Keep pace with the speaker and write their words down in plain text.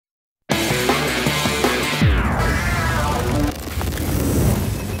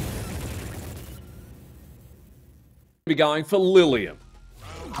be going for Lilium.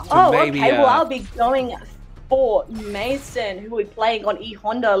 Oh, okay. Well, I'll be going for Macyn, who will be playing on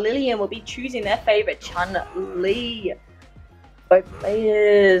E-Honda. Lilium will be choosing their favorite, Chun-Li. Both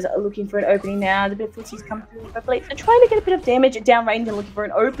players are looking for an opening now. The bit of footsies come through. Both players are trying to get a bit of damage at downrange and looking for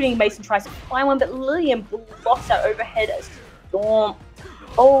an opening. Macyn tries to find one, but Lilium blocks that overhead storm.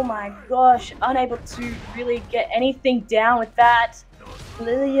 Oh my gosh, unable to really get anything down with that.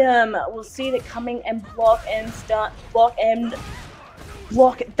 Lilium will see that coming and block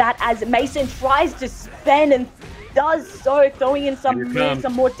that as Macyn tries to spend and does so, throwing in some moves,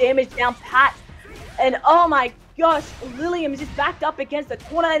 some more damage down pat. And oh my gosh, Lilium is just backed up against the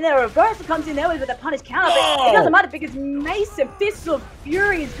corner, and their reversal comes in there with a punish counter, but it doesn't matter because Macyn, Fists of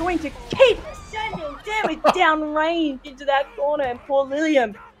Fury, is going to keep sending damage down range into that corner, and poor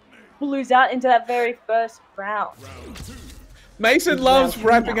Lilium will lose out into that very first round. Macyn loves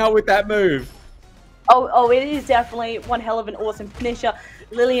wrapping up with that move. Oh, it is definitely one hell of an awesome finisher.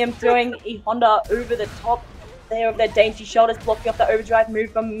 Lilium throwing E-Honda over the top there of their dainty shoulders, blocking off the overdrive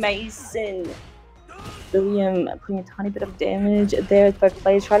move from Macyn. Lilium putting a tiny bit of damage there as both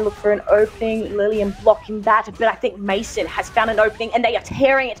players try to look for an opening. Lilium blocking that, but I think Macyn has found an opening and they are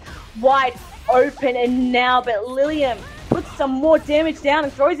tearing it wide open. And now, but Lilium puts some more damage down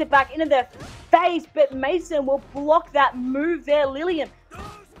and throws it back into their face, but Macyn will block that move there. Lilium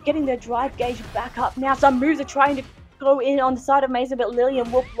getting their drive gauge back up now. Some moves are trying to go in on the side of Macyn, but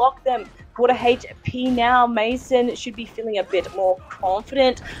Lilium will block them. Quarter HP now. Macyn should be feeling a bit more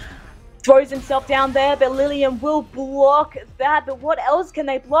confident. Throws himself down there, but Lilium will block that. But what else can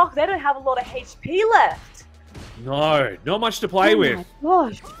they block? They don't have a lot of HP left. No, not much to play with. Oh my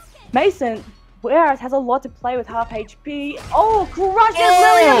gosh. Macyn, whereas has a lot to play with, half HP. Oh, crushes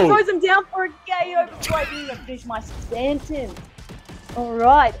Lilium, throws him down for a KO before I didn't even finish my sentence. All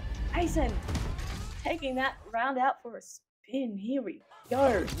right, Macyn taking that round out for a spin. Here we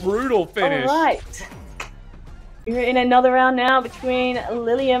go. Brutal finish. All right. We're in another round now between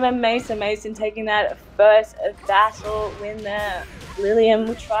Lilium and Macyn. Macyn taking that first battle win there. Lilium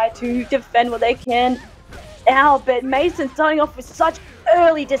will try to defend what they can now, but Macyn starting off with such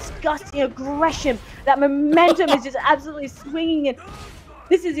early disgusting aggression. That momentum is just absolutely swinging, and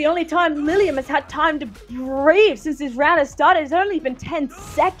this is the only time Lilium has had time to breathe since this round has started. It's only been 10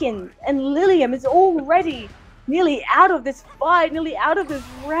 seconds, and Lilium is already nearly out of this fight, nearly out of this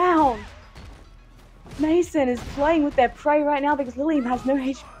round. Macyn is playing with their prey right now because Lilium has no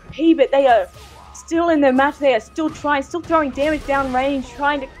HP, but they are still in their match. They are still trying, still throwing damage down range,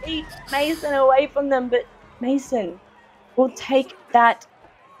 trying to keep Macyn away from them, but Macyn will take that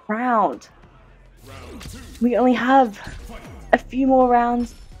round. We only have a few more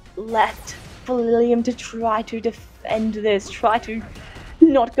rounds left for Lilium to try to defend this, try to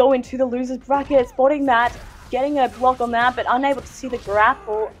not go into the loser's bracket. Spotting that, getting a block on that, but unable to see the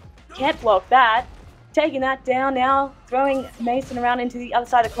grapple. Can't block that. Taking that down now, throwing Macyn around into the other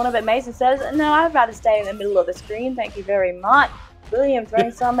side of the corner, but Macyn says, no, I'd rather stay in the middle of the screen, thank you very much. Lilium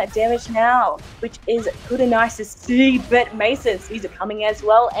throwing some damage now, which is good and nice to see, but Macyn sees it coming as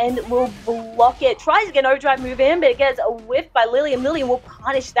well and will block it. Tries to get an overdrive move in, but it gets a whiff by Lilium. Lilium will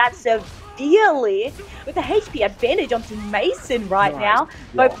punish that severely with the HP advantage onto Macyn right now.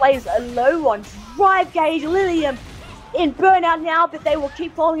 Both players are low on drive gauge. Lilium in burnout now, but they will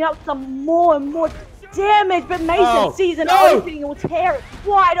keep following up some more and more damage, but Macyn sees an opening and will tear it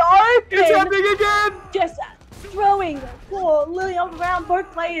wide open. It's happening again! Just throwing poor Lilium around,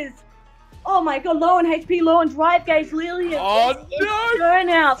 both players. Oh my god, low on HP, low on drive gauge. Lilium is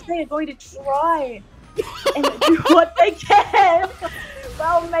burnout. They are going to try and do what they can.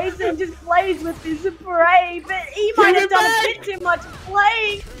 Well, Macyn just plays with this prey, but he might have done a bit too much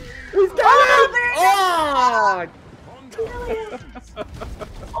playing. He's done it!